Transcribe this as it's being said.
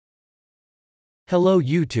Hello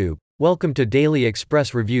YouTube, welcome to Daily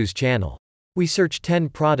Express Reviews channel. We search 10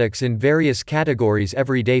 products in various categories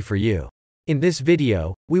every day for you. In this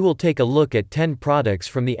video, we will take a look at 10 products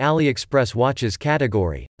from the AliExpress watches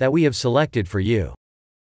category that we have selected for you.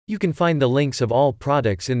 You can find the links of all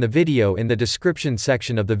products in the video in the description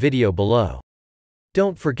section of the video below.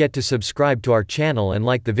 Don't forget to subscribe to our channel and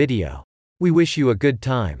like the video. We wish you a good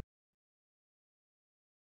time.